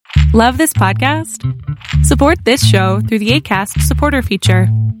Love this podcast? Support this show through the Acast supporter feature.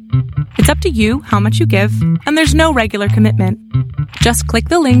 It's up to you how much you give, and there's no regular commitment. Just click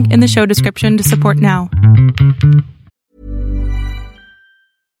the link in the show description to support now.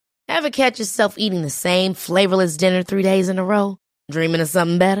 Ever catch yourself eating the same flavorless dinner 3 days in a row? Dreaming of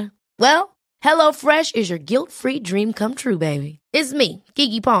something better? Well, HelloFresh is your guilt-free dream come true, baby. It's me,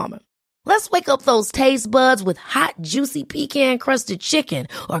 Keke Palmer. Let's wake up those taste buds with hot, juicy pecan-crusted chicken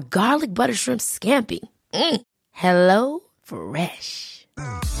or garlic butter shrimp scampi. Hello Fresh.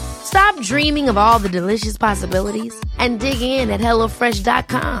 Stop dreaming of all the delicious possibilities and dig in at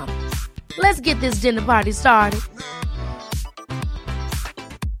HelloFresh.com. Let's get this dinner party started.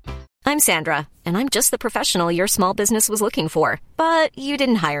 I'm Sandra, and I'm just the professional your small business was looking for. But you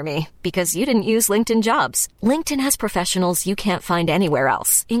didn't hire me because you didn't use LinkedIn Jobs. LinkedIn has professionals you can't find anywhere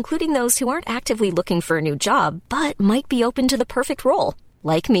else, including those who aren't actively looking for a new job, but might be open to the perfect role,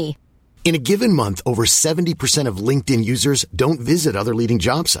 like me. In a given month, over 70% of LinkedIn users don't visit other leading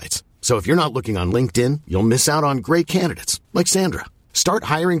job sites. So if you're not looking on LinkedIn, you'll miss out on great candidates, like Sandra. Start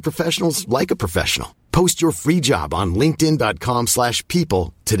hiring professionals like a professional. Post your free job on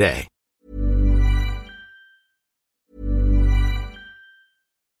linkedin.com/people today.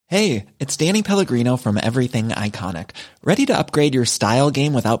 Hey, it's Danny Pellegrino from Everything Iconic. Ready to upgrade your style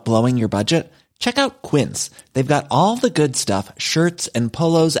game without blowing your budget? Check out Quince. They've got all the good stuff, shirts and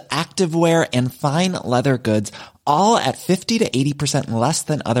polos, activewear, and fine leather goods, all at 50 to 80% less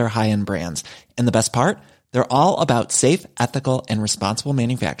than other high-end brands. And the best part? They're all about safe, ethical, and responsible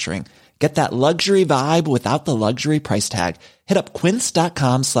manufacturing. Get that luxury vibe without the luxury price tag. Hit up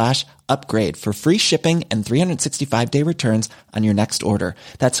quince.com/upgrade for free shipping and 365-day returns on your next order.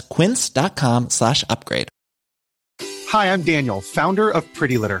 That's quince.com/upgrade. Hi, I'm Daniel, founder of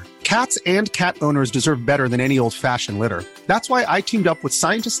Pretty Litter. Cats and cat owners deserve better than any old-fashioned litter. That's why I teamed up with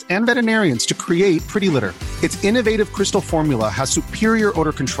scientists and veterinarians to create Pretty Litter. Its innovative crystal formula has superior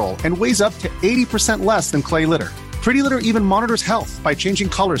odor control and weighs up to 80% less than clay litter. Pretty Litter even monitors health by changing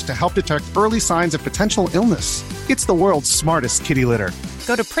colors to help detect early signs of potential illness. It's the world's smartest kitty litter.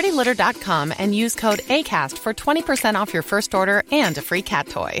 Go to prettylitter.com and use code ACAST for 20% off your first order and a free cat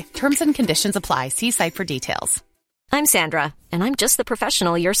toy. Terms and conditions apply. See site for details. I'm Sandra, and I'm just the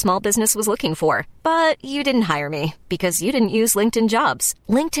professional your small business was looking for. But you didn't hire me because you didn't use LinkedIn Jobs.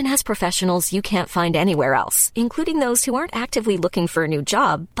 LinkedIn has professionals you can't find anywhere else, including those who aren't actively looking for a new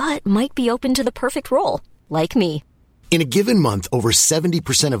job, but might be open to the perfect role, like me. In a given month, over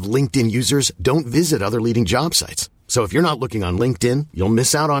 70% of LinkedIn users don't visit other leading job sites. So if you're not looking on LinkedIn, you'll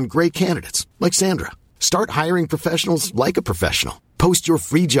miss out on great candidates, like Sandra. Start hiring professionals like a professional. Post your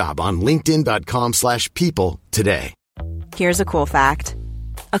free job on linkedin.com/people today. Here's a cool fact.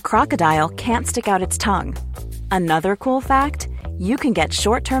 A crocodile can't stick out its tongue. Another cool fact, you can get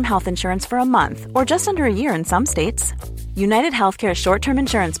short-term health insurance for a month or just under a year in some states. United Healthcare short-term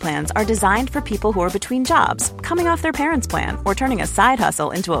insurance plans are designed for people who are between jobs, coming off their parents' plan, or turning a side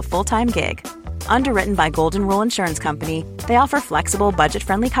hustle into a full-time gig. Underwritten by Golden Rule Insurance Company, they offer flexible,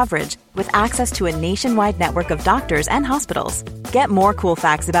 budget-friendly coverage with access to a nationwide network of doctors and hospitals. Get more cool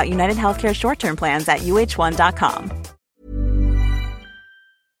facts about United Healthcare short-term plans at uh1.com.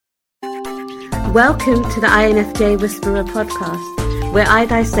 Welcome to the INFJ Whisperer podcast, where I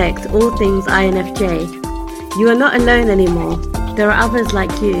dissect all things INFJ. You are not alone anymore. There are others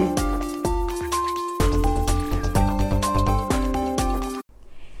like you.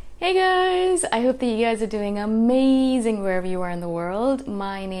 Hey guys, I hope that you guys are doing amazing wherever you are in the world.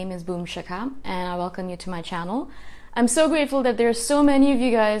 My name is Boom Shaka and I welcome you to my channel. I'm so grateful that there are so many of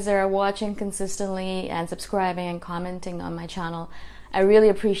you guys that are watching consistently and subscribing and commenting on my channel. I really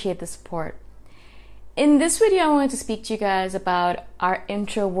appreciate the support. In this video, I wanted to speak to you guys about our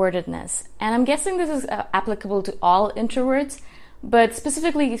introvertedness. And I'm guessing this is applicable to all introverts, but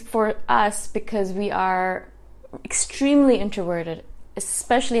specifically for us because we are extremely introverted,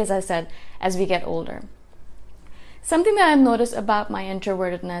 especially, as I said, as we get older. Something that I've noticed about my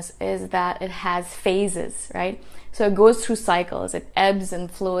introvertedness is that it has phases, right? So it goes through cycles. It ebbs and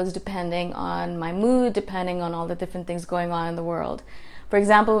flows depending on my mood, depending on all the different things going on in the world. For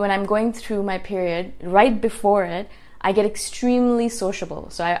example, when I'm going through my period, right before it, I get extremely sociable.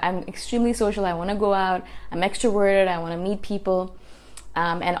 So I'm extremely social. I want to go out. I'm extroverted. I want to meet people.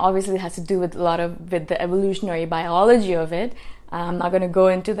 And obviously it has to do with with the evolutionary biology of it. I'm not going to go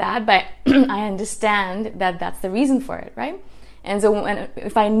into that, but I understand that that's the reason for it, right? And so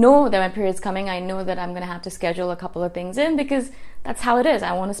if I know that my period's coming, I know that I'm going to have to schedule a couple of things in because that's how it is.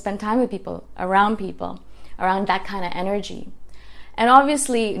 I want to spend time with people, around that kind of energy. And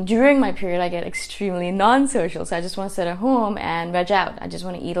obviously, during my period, I get extremely non-social. So I just want to sit at home and veg out. I just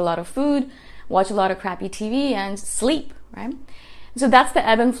want to eat a lot of food, watch a lot of crappy TV, and sleep, right? So that's the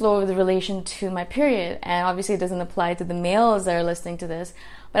ebb and flow of the relation to my period. And obviously, it doesn't apply to the males that are listening to this.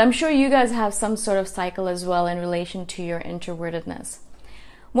 But I'm sure you guys have some sort of cycle as well in relation to your introvertedness.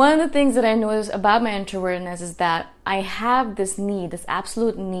 One of the things that I notice about my introvertedness is that I have this need, this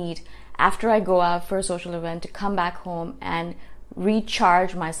absolute need, after I go out for a social event to come back home and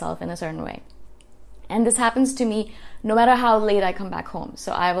recharge myself in a certain way. And this happens to me no matter how late I come back home.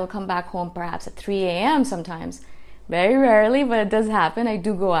 So I will come back home perhaps at 3 a.m. sometimes. Very rarely, but it does happen. I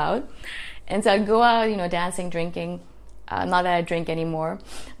do go out. And so I go out, dancing, drinking. Not that I drink anymore,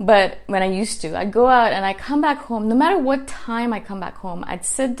 but when I used to, I'd go out and I come back home. No matter what time I come back home, I'd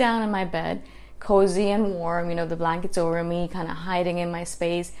sit down in my bed, cozy and warm, the blankets over me, kind of hiding in my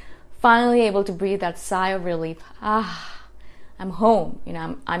space, finally able to breathe that sigh of relief. I'm home.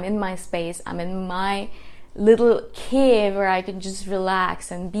 I'm in my space. I'm in my little cave where I can just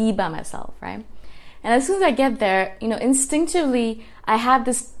relax and be by myself, right? And as soon as I get there, instinctively, I have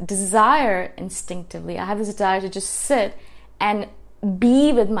this desire to just sit and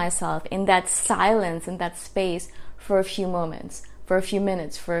be with myself in that silence, in that space for a few moments, for a few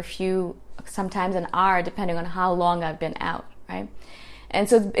minutes, sometimes an hour, depending on how long I've been out, right? And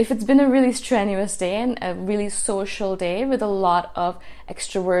so if it's been a really strenuous day and a really social day with a lot of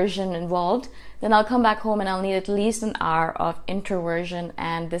extroversion involved, then I'll come back home and I'll need at least an hour of introversion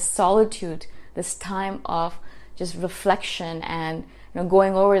and this solitude, this time of just reflection and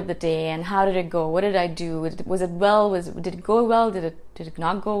going over the day and how did it go? What did I do? Was it well? Did it go well? Did it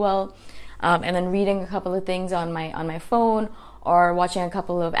not go well? And then reading a couple of things on my phone, or watching a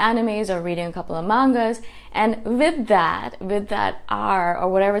couple of animes, or reading a couple of mangas. And with that hour or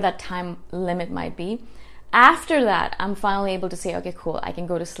whatever that time limit might be, after that, I'm finally able to say, okay, cool, I can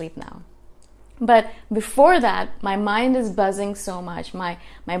go to sleep now. But before that, my mind is buzzing so much, my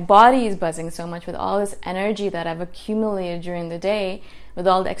body is buzzing so much with all this energy that I've accumulated during the day, with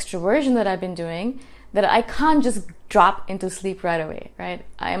all the extroversion that I've been doing, that I can't just drop into sleep right away, right?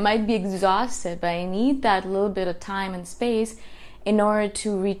 I might be exhausted, but I need that little bit of time and space in order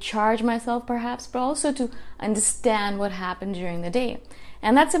to recharge myself perhaps, but also to understand what happened during the day.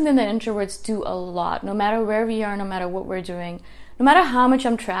 And that's something that introverts do a lot, no matter where we are, no matter what we're doing. No matter how much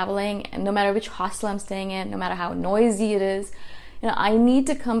I'm traveling, and no matter which hostel I'm staying in, no matter how noisy it is, I need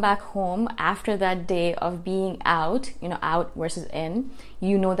to come back home after that day of being out, out versus in.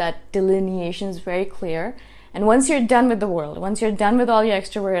 That delineation is very clear. And once you're done with the world, once you're done with all your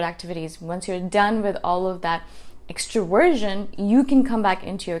extroverted activities, once you're done with all of that extroversion, you can come back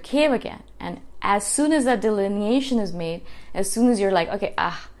into your cave again. And as soon as that delineation is made, as soon as you're like, okay,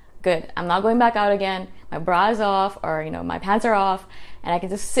 good, I'm not going back out again, my bra is off, or my pants are off, and I can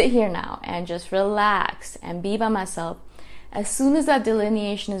just sit here now and just relax and be by myself. As soon as that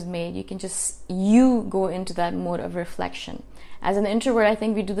delineation is made, you go into that mode of reflection. As an introvert, I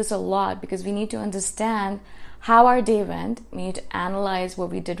think we do this a lot because we need to understand how our day went. We need to analyze what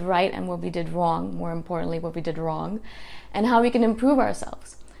we did right and what we did wrong, more importantly, what we did wrong, and how we can improve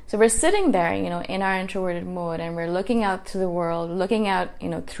ourselves. So we're sitting there, in our introverted mode, and we're looking out to the world, looking out,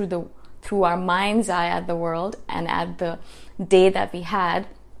 through our mind's eye at the world and at the day that we had.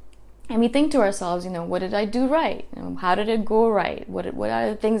 And we think to ourselves, what did I do right? How did it go right? What are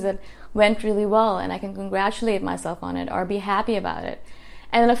the things that went really well, and I can congratulate myself on it or be happy about it?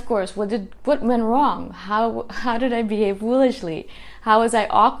 And then, of course, what went wrong? How did I behave foolishly? How was I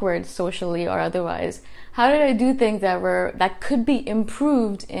awkward socially or otherwise? How did I do things that could be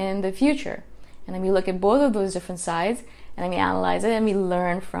improved in the future? And then we look at both of those different sides, and then we analyze it and we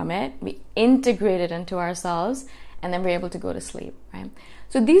learn from it. We integrate it into ourselves, and then we're able to go to sleep, right?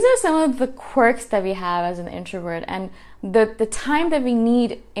 So these are some of the quirks that we have as an introvert, and the time that we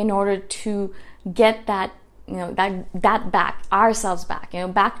need in order to get that ourselves back,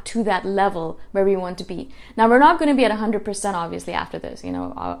 back to that level where we want to be. Now, we're not going to be at 100% obviously after this,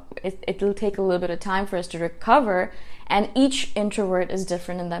 it'll take a little bit of time for us to recover, and each introvert is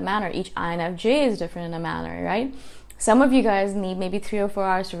different in that manner. Each INFJ is different in a manner, right? Some of you guys need maybe 3 or 4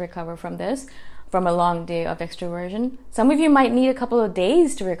 hours to recover from this, from a long day of extroversion. Some of you might need a couple of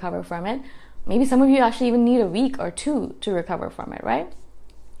days to recover from it. Maybe some of you actually even need a week or 2 to recover from it, right?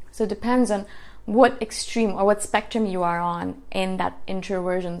 So it depends on what extreme or what spectrum you are on in that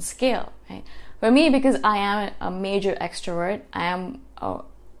introversion scale, right? For me, because I am a major extrovert,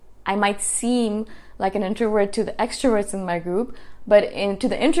 I might seem like an introvert to the extroverts in my group, but to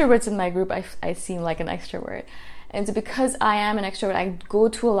the introverts in my group, I seem like an extrovert. And so because I am an extrovert, I go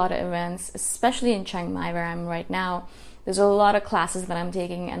to a lot of events, especially in Chiang Mai, where I'm right now. There's a lot of classes that I'm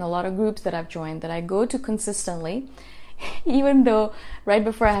taking and a lot of groups that I've joined that I go to consistently, even though right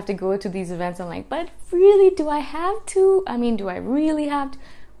before I have to go to these events, I'm like, but really, do I have to? I mean, do I really have to?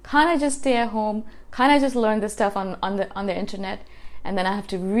 Can't I just stay at home? Can't I just learn this stuff on the internet? And then I have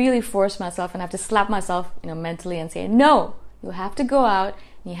to really force myself and I have to slap myself, mentally and say, no, you have to go out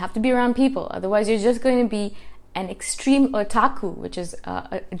and you have to be around people. Otherwise, you're just going to be an extreme otaku, which is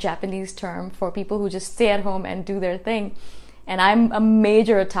a Japanese term for people who just stay at home and do their thing. And I'm a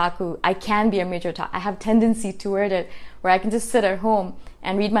major otaku. I can be a major otaku. I have tendency toward it, where I can just sit at home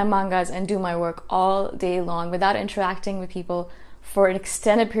and read my mangas and do my work all day long without interacting with people for an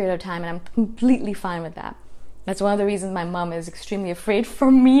extended period of time, and I'm completely fine with that. That's one of the reasons my mom is extremely afraid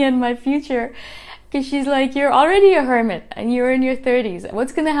for me and my future, because she's like, you're already a hermit and you're in your 30s.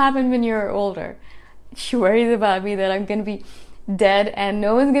 What's going to happen when you're older? She worries about me that I'm going to be dead and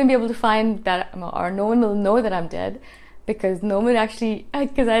no one's going to be able to find that, or no one will know that I'm dead because I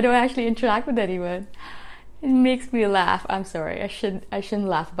don't actually interact with anyone. It makes me laugh. I'm sorry. I shouldn't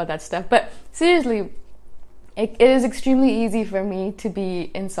laugh about that stuff. But seriously, it is extremely easy for me to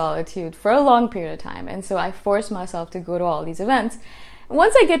be in solitude for a long period of time. And so I force myself to go to all these events. And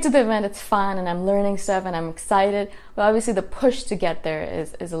once I get to the event, it's fun and I'm learning stuff and I'm excited. But obviously the push to get there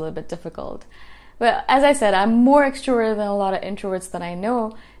is a little bit difficult. But as I said, I'm more extroverted than a lot of introverts that I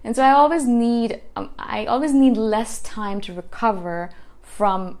know. And so I always need less time to recover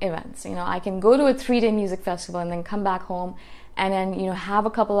from events. I can go to a 3-day music festival and then come back home and then, have a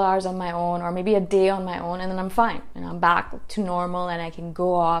couple hours on my own or maybe a day on my own, and then I'm fine. And I'm back to normal and I can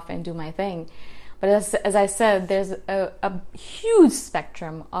go off and do my thing. But as I said, there's a huge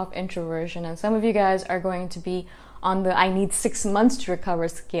spectrum of introversion, and some of you guys are going to be on the I need 6 months to recover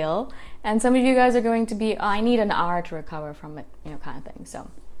scale, and some of you guys are going to be I need an hour to recover from it, kind of thing. So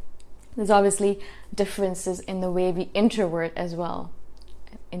there's obviously differences in the way we introvert as well.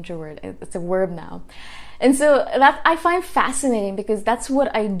 Introvert, it's a verb now. And so that I find fascinating because that's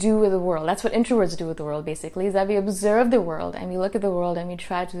what I do with the world. That's what introverts do with the world, basically, is that we observe the world and we look at the world and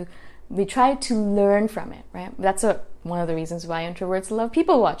we try to learn from it, right? That's one of the reasons why introverts love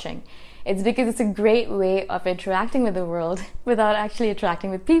people watching. It's because it's a great way of interacting with the world without actually interacting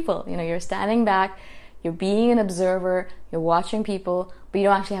with people. You're standing back, you're being an observer, you're watching people, but you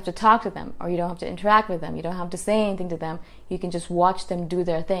don't actually have to talk to them or you don't have to interact with them. You don't have to say anything to them. You can just watch them do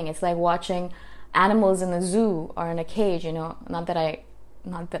their thing. It's like watching animals in a zoo or in a cage. Not that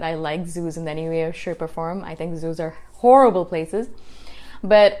I like zoos in any way or shape or form. I think zoos are horrible places.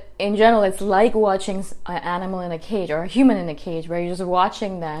 But in general, it's like watching an animal in a cage or a human in a cage, where you're just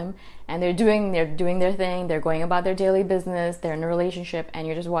watching them and they're doing their thing, they're going about their daily business, they're in a relationship, and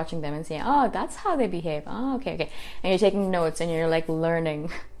you're just watching them and saying, oh, that's how they behave. Oh, okay. And you're taking notes and you're like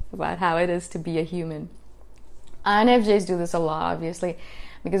learning about how it is to be a human. INFJs do this a lot, obviously,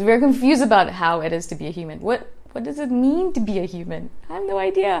 because we're confused about how it is to be a human. What does it mean to be a human? I have no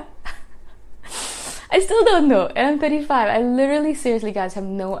idea. I still don't know, and I'm 35. I literally, seriously, guys, have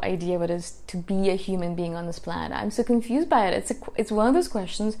no idea what it is to be a human being on this planet. I'm so confused by it. It's one of those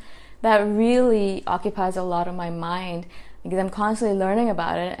questions that really occupies a lot of my mind because I'm constantly learning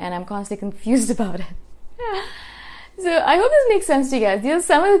about it and I'm constantly confused about it. So I hope this makes sense to you guys. These are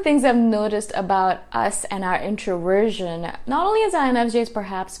some of the things I've noticed about us and our introversion, not only as INFJs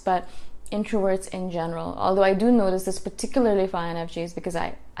perhaps, but introverts in general. Although I do notice this particularly for INFJs because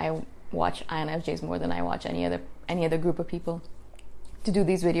I watch INFJs more than I watch any other group of people to do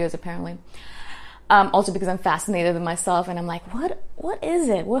these videos, apparently. Also because I'm fascinated with myself and I'm like, what is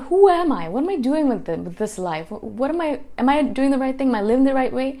it? Who am I? What am I doing with this life? Am I doing the right thing? Am I living the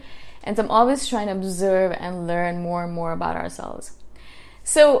right way? And so I'm always trying to observe and learn more and more about ourselves.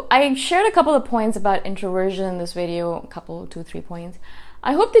 So I shared a couple of points about introversion in this video, 2-3 points.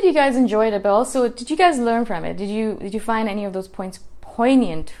 I hope that you guys enjoyed it, but also, did you guys learn from it? Did you find any of those points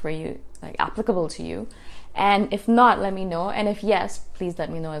poignant for you, like applicable to you? And if not, let me know. And if yes, please let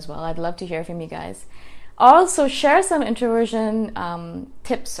me know as well. I'd love to hear from you guys. Also, share some introversion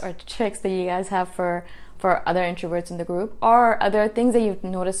tips or tricks that you guys have for other introverts in the group, or other things that you've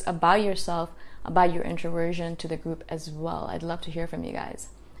noticed about yourself, about your introversion to the group as well. I'd love to hear from you guys.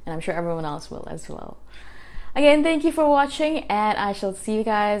 And I'm sure everyone else will as well. Again, thank you for watching, and I shall see you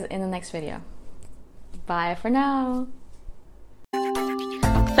guys in the next video. Bye for now.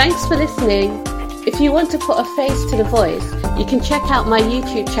 Thanks for listening. If you want to put a face to the voice, you can check out my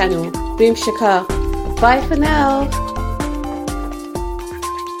YouTube channel, Boom Shakar. Bye for now.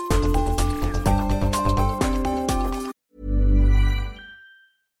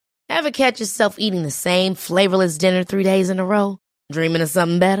 Ever catch yourself eating the same flavorless dinner 3 days in a row? Dreaming of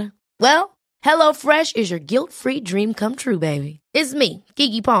something better? Well, HelloFresh is your guilt-free dream come true, baby. It's me,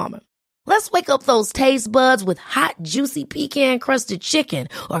 Keke Palmer. Let's wake up those taste buds with hot, juicy pecan-crusted chicken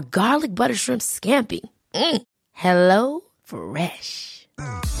or garlic butter shrimp scampi. Hello Fresh.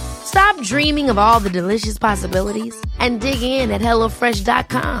 Stop dreaming of all the delicious possibilities and dig in at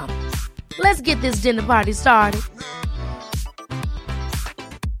HelloFresh.com. Let's get this dinner party started.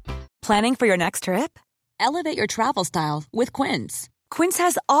 Planning for your next trip? Elevate your travel style with Quince. Quince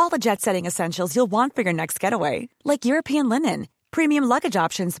has all the jet-setting essentials you'll want for your next getaway, like European linen, premium luggage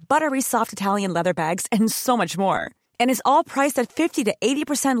options, buttery soft Italian leather bags, and so much more. And is all priced at 50 to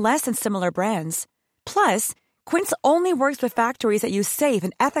 80% less than similar brands. Plus, Quince only works with factories that use safe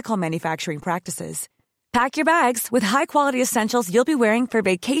and ethical manufacturing practices. Pack your bags with high-quality essentials you'll be wearing for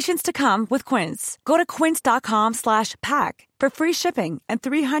vacations to come with Quince. Go to quince.com/pack for free shipping and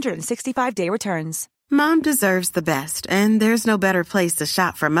 365-day returns. Mom deserves the best, and there's no better place to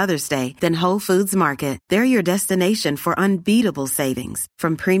shop for Mother's Day than Whole Foods Market. They're your destination for unbeatable savings,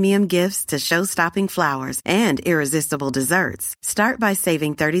 from premium gifts to show-stopping flowers and irresistible desserts. Start by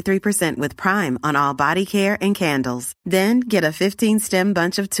saving 33% with Prime on all body care and candles. Then get a 15-stem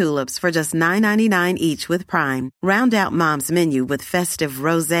bunch of tulips for just $9.99 each with Prime. Round out Mom's menu with festive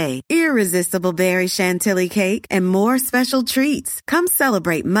rosé, irresistible berry chantilly cake, and more special treats. Come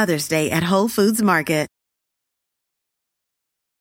celebrate Mother's Day at Whole Foods Market.